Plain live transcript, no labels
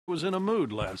Was in a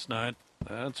mood last night,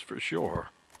 that's for sure.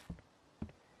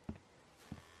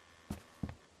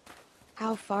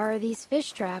 How far are these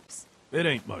fish traps? It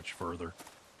ain't much further.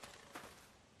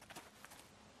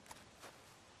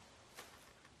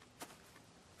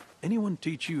 Anyone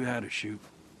teach you how to shoot?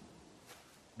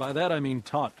 By that I mean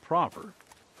taught proper.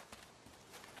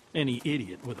 Any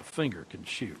idiot with a finger can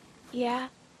shoot. Yeah,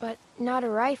 but not a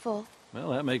rifle. Well,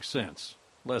 that makes sense.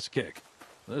 Less kick.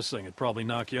 This thing would probably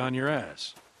knock you on your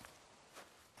ass.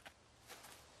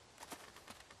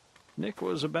 Nick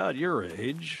was about your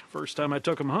age, first time I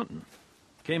took him hunting.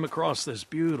 Came across this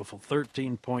beautiful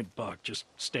 13-point buck just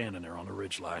standing there on the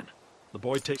ridgeline. The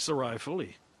boy takes the rifle,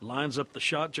 he lines up the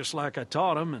shot just like I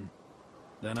taught him, and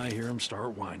then I hear him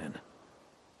start whining.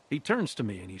 He turns to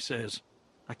me and he says,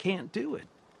 "I can't do it.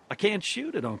 I can't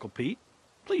shoot it, Uncle Pete.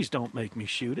 Please don't make me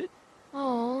shoot it."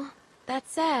 Oh,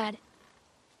 that's sad.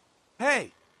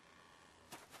 Hey!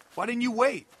 Why didn't you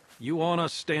wait? You want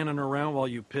us standing around while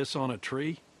you piss on a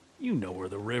tree? You know where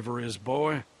the river is,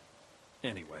 boy.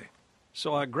 Anyway,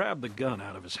 so I grabbed the gun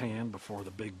out of his hand before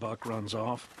the big buck runs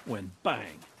off, when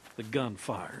bang, the gun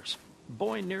fires.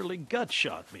 Boy nearly gut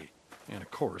shot me, and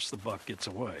of course the buck gets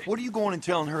away. What are you going and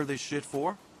telling her this shit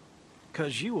for?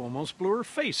 'Cause you almost blew her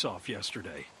face off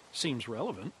yesterday. Seems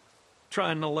relevant.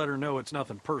 Trying to let her know it's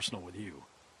nothing personal with you.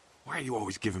 Why are you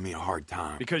always giving me a hard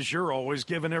time? Because you're always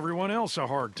giving everyone else a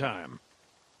hard time.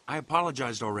 I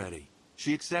apologized already.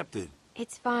 She accepted.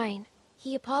 It's fine.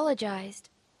 He apologized.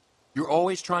 You're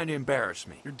always trying to embarrass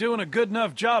me. You're doing a good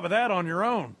enough job of that on your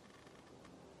own.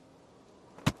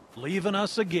 Leaving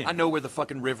us again. I know where the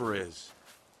fucking river is.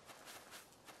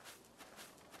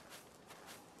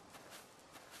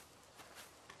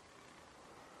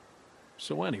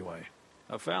 So anyway,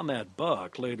 I found that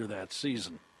buck later that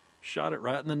season. Shot it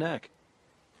right in the neck.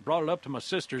 Brought it up to my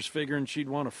sister's figuring she'd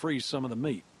want to freeze some of the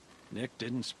meat. Nick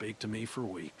didn't speak to me for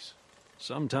weeks.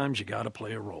 Sometimes you gotta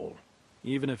play a role,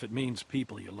 even if it means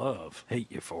people you love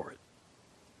hate you for it.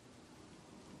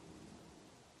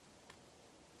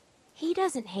 He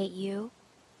doesn't hate you.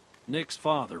 Nick's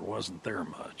father wasn't there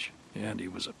much, and he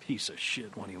was a piece of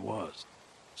shit when he was.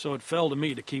 So it fell to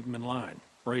me to keep him in line,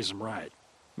 raise him right.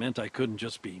 Meant I couldn't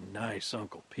just be nice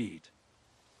Uncle Pete.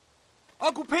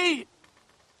 Uncle Pete!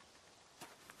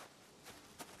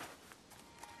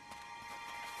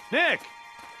 Nick!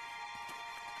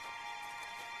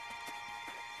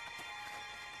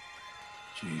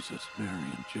 Jesus, Mary,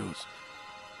 and Joseph.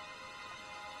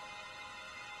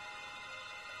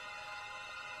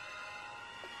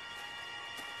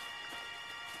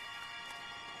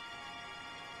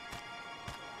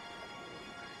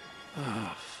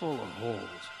 Ah, full of holes.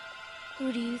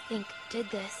 Who do you think did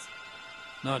this?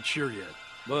 Not sure yet,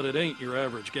 but it ain't your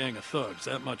average gang of thugs,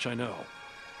 that much I know.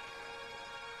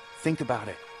 Think about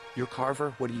it. You're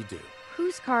Carver, what do you do?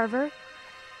 Who's Carver?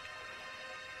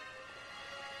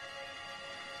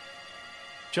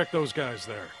 Check those guys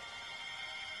there.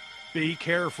 Be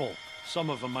careful. Some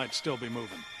of them might still be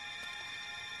moving.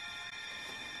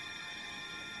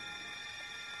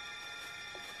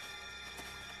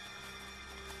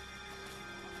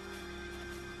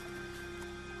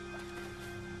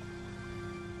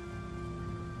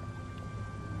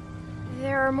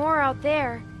 There are more out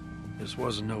there. This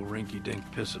wasn't no rinky-dink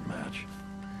pissing match.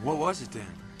 What was it then?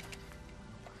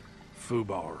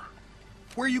 Fubar.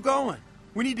 Where are you going?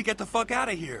 We need to get the fuck out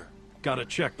of here. Gotta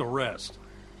check the rest.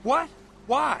 What?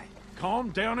 Why?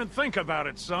 Calm down and think about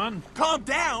it, son. Calm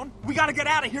down! We gotta get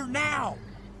out of here now!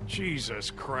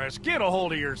 Jesus Christ, get a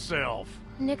hold of yourself.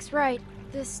 Nick's right.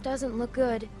 This doesn't look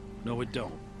good. No, it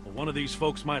don't. But one of these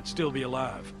folks might still be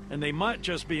alive, and they might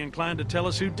just be inclined to tell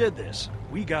us who did this.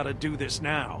 We gotta do this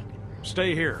now.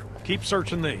 Stay here. Keep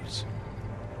searching these.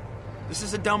 This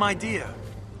is a dumb idea.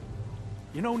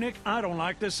 You know, Nick, I don't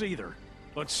like this either.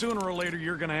 But sooner or later,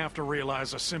 you're gonna have to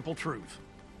realize a simple truth.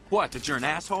 What, that you're an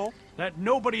asshole? That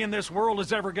nobody in this world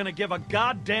is ever gonna give a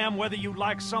goddamn whether you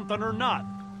like something or not.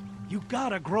 You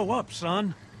gotta grow up,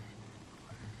 son.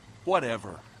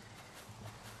 Whatever.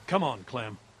 Come on,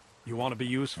 Clem. You want to be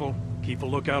useful? Keep a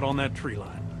lookout on that tree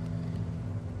line.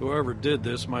 Whoever did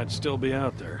this might still be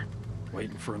out there,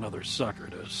 waiting for another sucker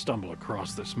to stumble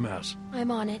across this mess. I'm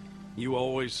on it. You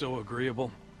always so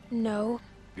agreeable? No.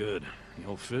 Good.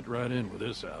 You'll fit right in with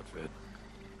this outfit.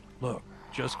 Look,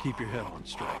 just keep your head on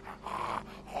straight.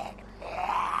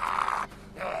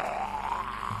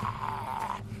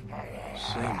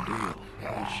 Same deal.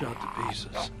 All shot to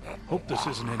pieces. Hope this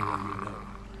isn't anyone you know.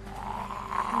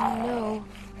 No.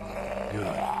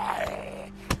 Good.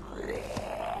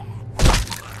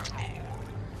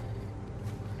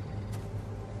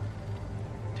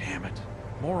 Damn it.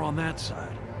 More on that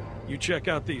side. You check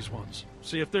out these ones.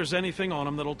 See if there's anything on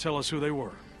them that'll tell us who they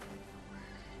were.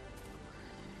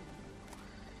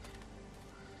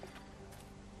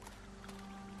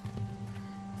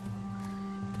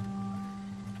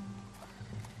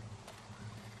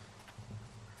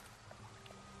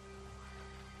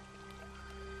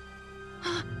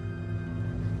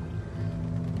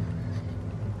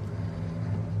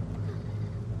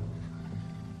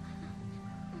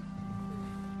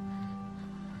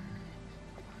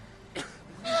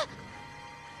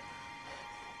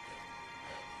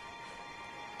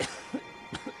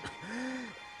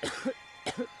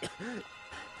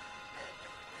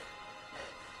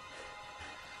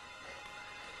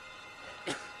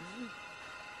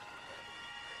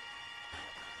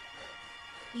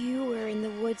 You were in the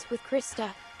woods with Krista.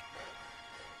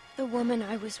 The woman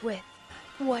I was with.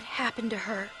 What happened to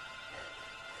her?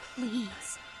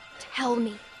 Please, tell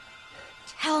me.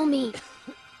 Tell me.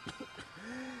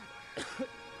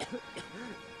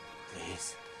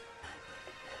 Please.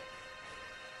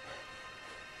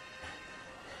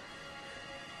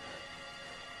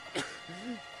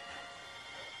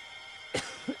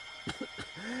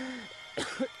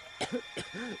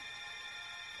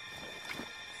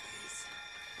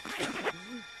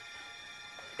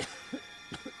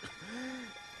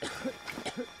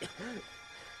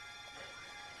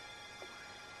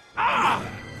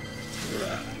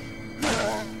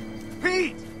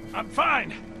 Pete! I'm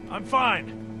fine. I'm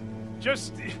fine.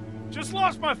 Just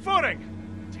lost my footing.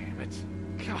 Damn it.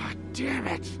 God damn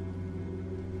it.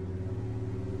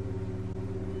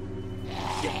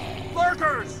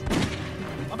 Lurkers!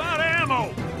 I'm out of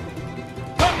ammo.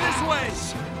 Come this way.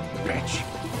 Bitch.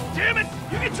 Damn it!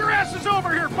 You get your asses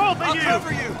over here, both of you! I'll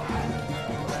cover you!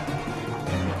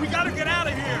 We gotta get out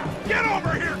of here! Get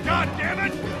over here, God damn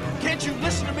it! Can't you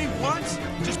listen to me once?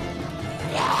 Just...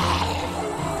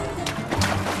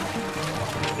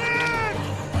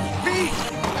 Pete!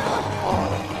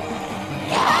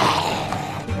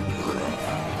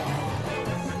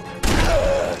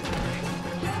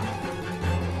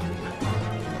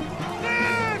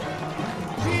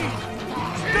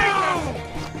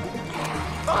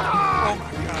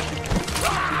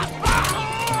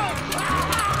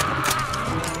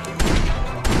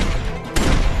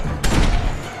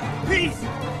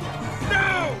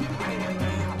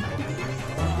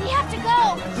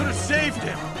 Saved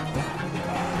him!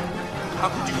 How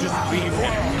could you just leave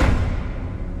him?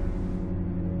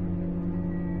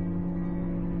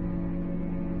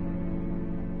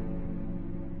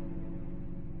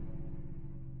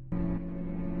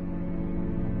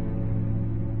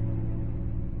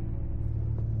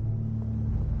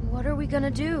 What are we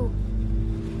gonna do?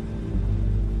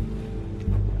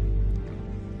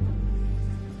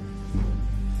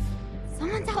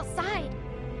 Someone's outside.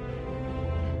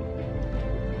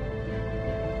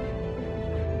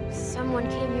 Someone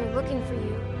came here looking for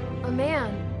you. A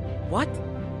man. What?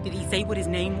 Did he say what his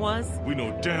name was? We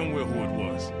know damn well who it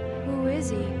was. Who is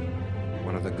he?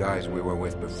 One of the guys we were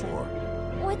with before.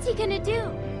 What's he gonna do?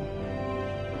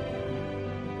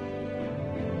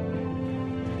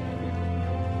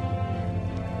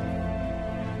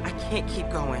 I can't keep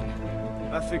going.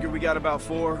 I figure we got about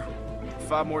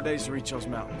 5 more days to reach those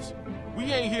mountains. We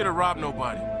ain't here to rob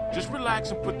nobody. Just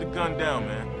relax and put the gun down,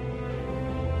 man.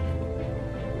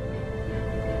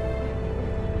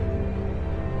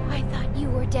 I thought you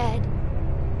were dead.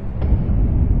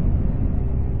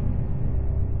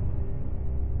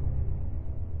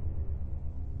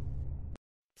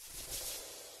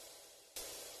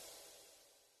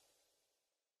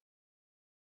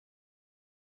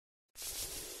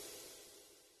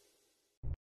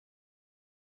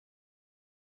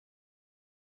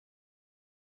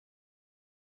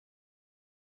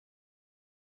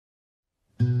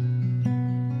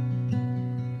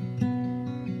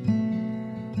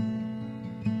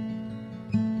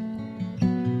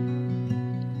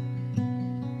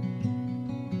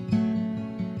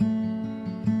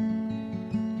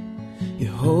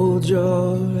 Hold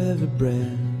your every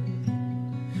breath.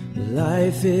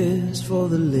 Life is for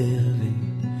the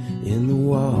living in the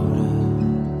water.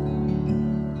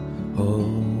 Oh,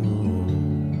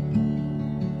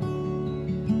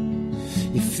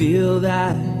 you feel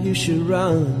that you should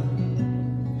run,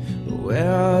 but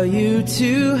where are you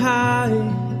to hide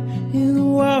in the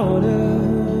water?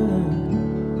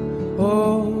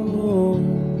 Oh,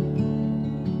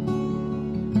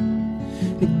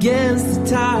 against the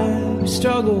tide we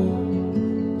struggle,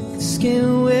 the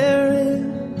skin we're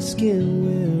in, the skin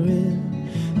we're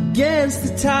in. Against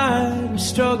the tide we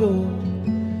struggle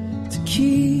to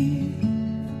keep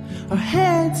our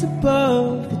heads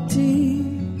above the deep.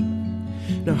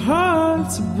 our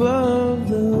hearts above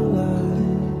the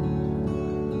line,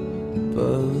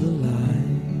 above the line.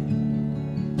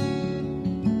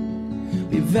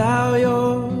 We vow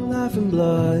your life and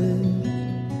blood.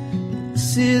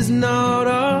 This is not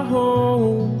our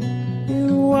home in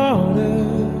the water.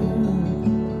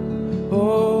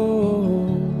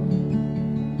 Oh,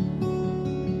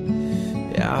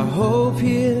 yeah, our hope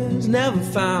here's never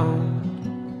found.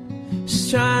 Just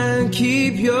try and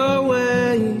keep your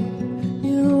way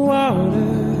in the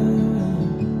water.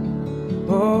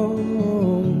 Oh,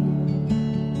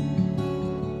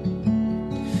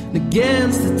 and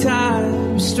against the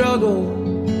tide we struggle,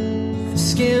 the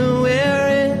skin we're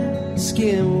in,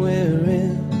 skin we're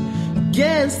in.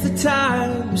 Against the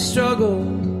tide we struggle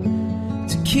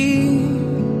to keep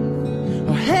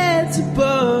our heads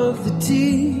above the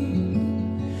deep,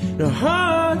 and our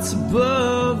hearts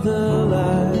above the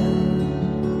line,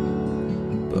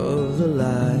 above the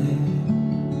line.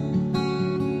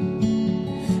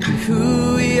 And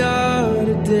who we are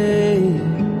today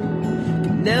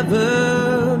can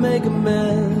never make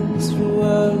amends for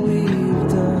what we've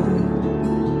done.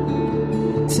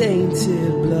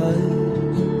 Tainted blood.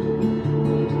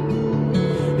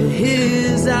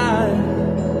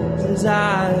 His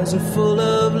eyes are full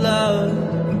of love.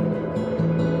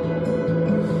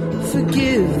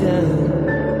 Forgive them,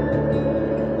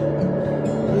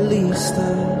 release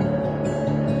them.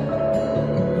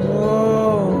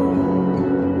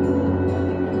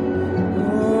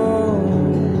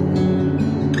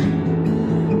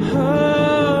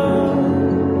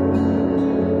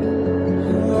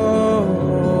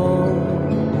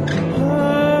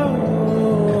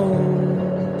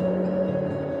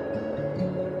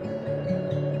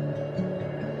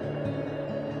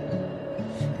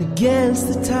 Against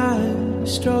the tide we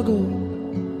struggle,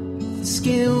 the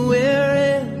skin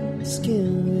we're in, the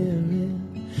skin we're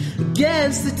in.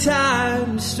 Against the tide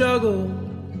we struggle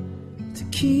to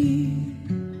keep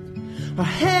our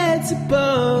heads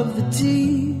above the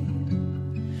deep,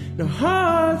 and our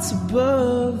hearts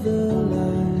above the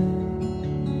line,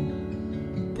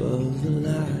 above the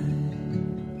line.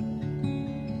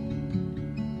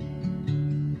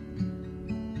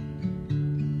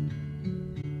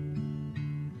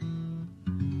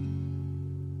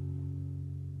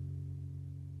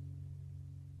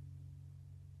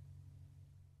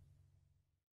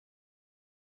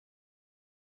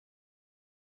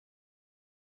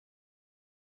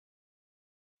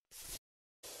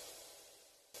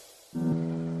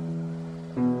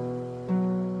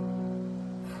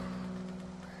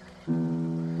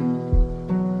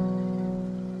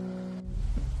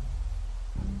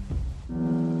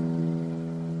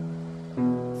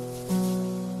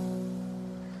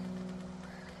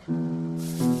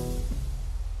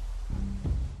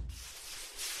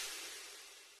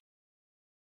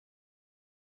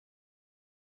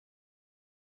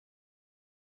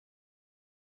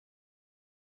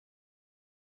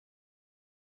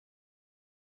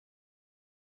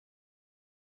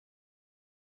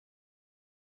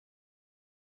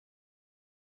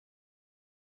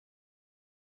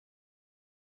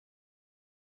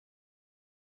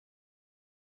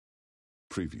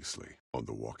 Previously on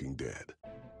The Walking Dead.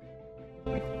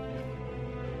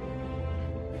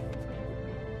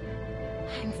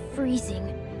 I'm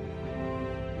freezing.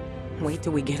 Wait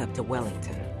till we get up to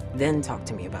Wellington, then talk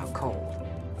to me about cold.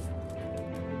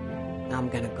 I'm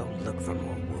gonna go look for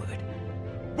more wood.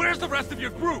 Where's the rest of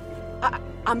your group?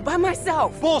 I'm by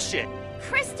myself. Bullshit!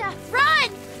 Krista, run!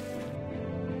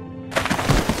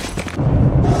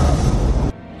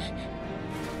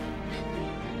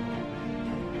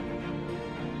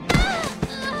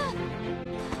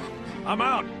 I'm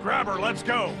out. Grab her. Let's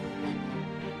go.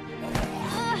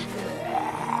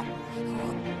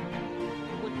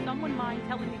 Would someone mind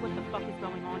telling me what the fuck is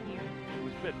going on here? She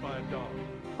was bit by a dog.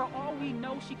 For all we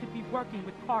know, she could be working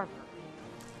with Carver.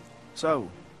 So,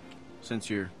 since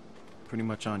you're pretty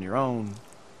much on your own,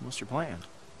 what's your plan?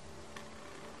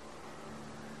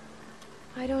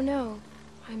 I don't know.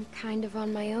 I'm kind of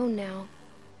on my own now.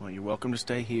 Well, you're welcome to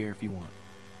stay here if you want.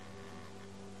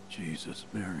 Jesus,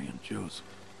 Mary, and Joseph.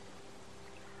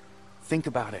 Think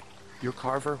about it. You're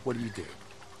Carver, what do you do?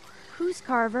 Who's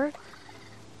Carver?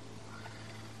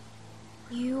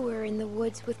 You were in the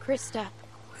woods with Krista.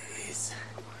 Please.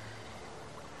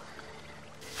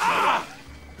 Ah!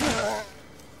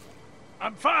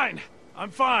 I'm fine. I'm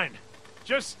fine.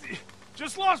 Just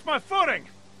lost my footing.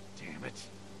 Damn it.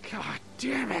 God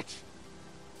damn it.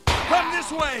 Come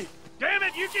this way. Damn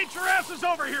it, you get your asses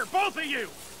over here, both of you.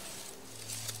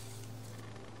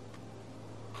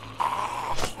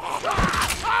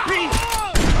 Pete!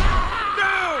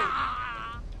 No!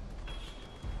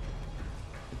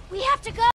 We have to go!